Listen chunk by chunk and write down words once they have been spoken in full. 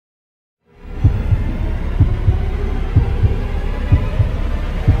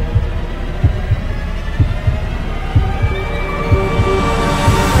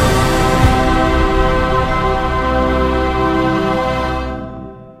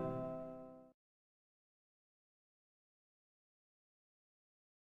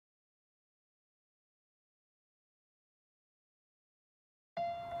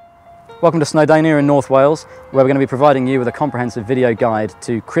Welcome to Snowdonia in North Wales, where we're going to be providing you with a comprehensive video guide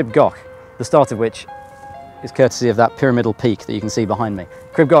to Crib Goch, the start of which is courtesy of that pyramidal peak that you can see behind me.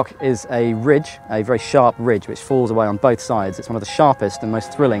 Crib Goch is a ridge, a very sharp ridge, which falls away on both sides. It's one of the sharpest and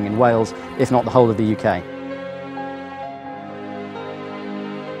most thrilling in Wales, if not the whole of the UK.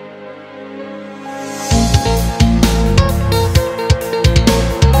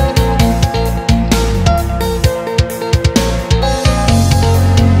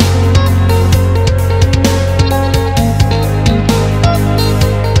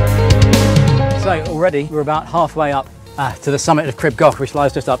 Already we're about halfway up to the summit of Crib Goch, which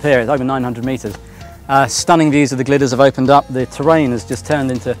lies just up here. It's over 900 metres. Stunning views of the glidders have opened up. The terrain has just turned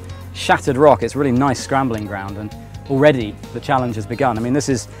into shattered rock. It's really nice scrambling ground, and already the challenge has begun. I mean,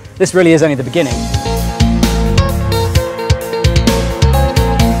 this really is only the beginning.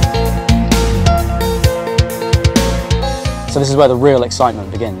 So this is where the real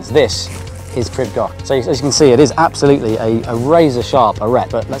excitement begins. This is Crib Goch. So as you can see, it is absolutely a razor sharp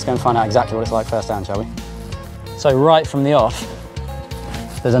arete, but let's go and find out exactly what it's like firsthand, shall we? So right from the off,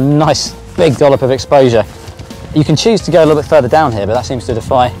 there's a nice big dollop of exposure. You can choose to go a little bit further down here, but that seems to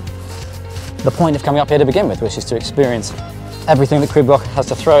defy the point of coming up here to begin with, which is to experience everything that Crib Goch has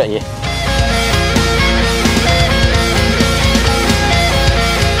to throw at you.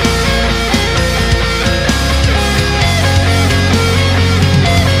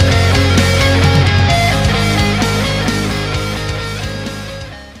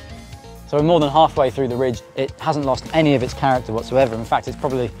 So we're more than halfway through the ridge. It hasn't lost any of its character whatsoever. In fact, it's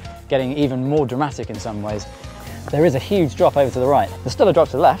probably getting even more dramatic in some ways. There is a huge drop over to the right. There's still a drop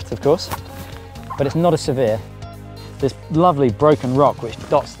to the left, of course, but it's not as severe. This lovely broken rock which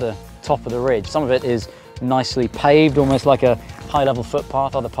dots the top of the ridge. Some of it is nicely paved, almost like a high-level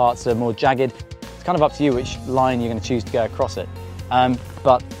footpath. Other parts are more jagged. It's kind of up to you which line you're going to choose to go across it.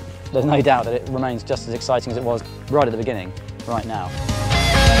 But there's no doubt that it remains just as exciting as it was right at the beginning, right now.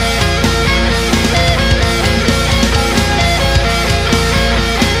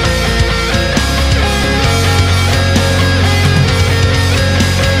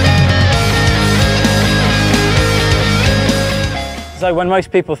 So when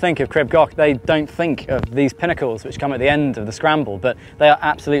most people think of Crib Goch, they don't think of these pinnacles which come at the end of the scramble, but they are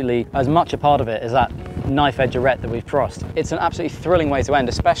absolutely as much a part of it as that knife edge arete that we've crossed. It's an absolutely thrilling way to end,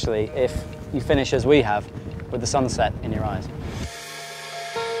 especially if you finish as we have, with the sunset in your eyes.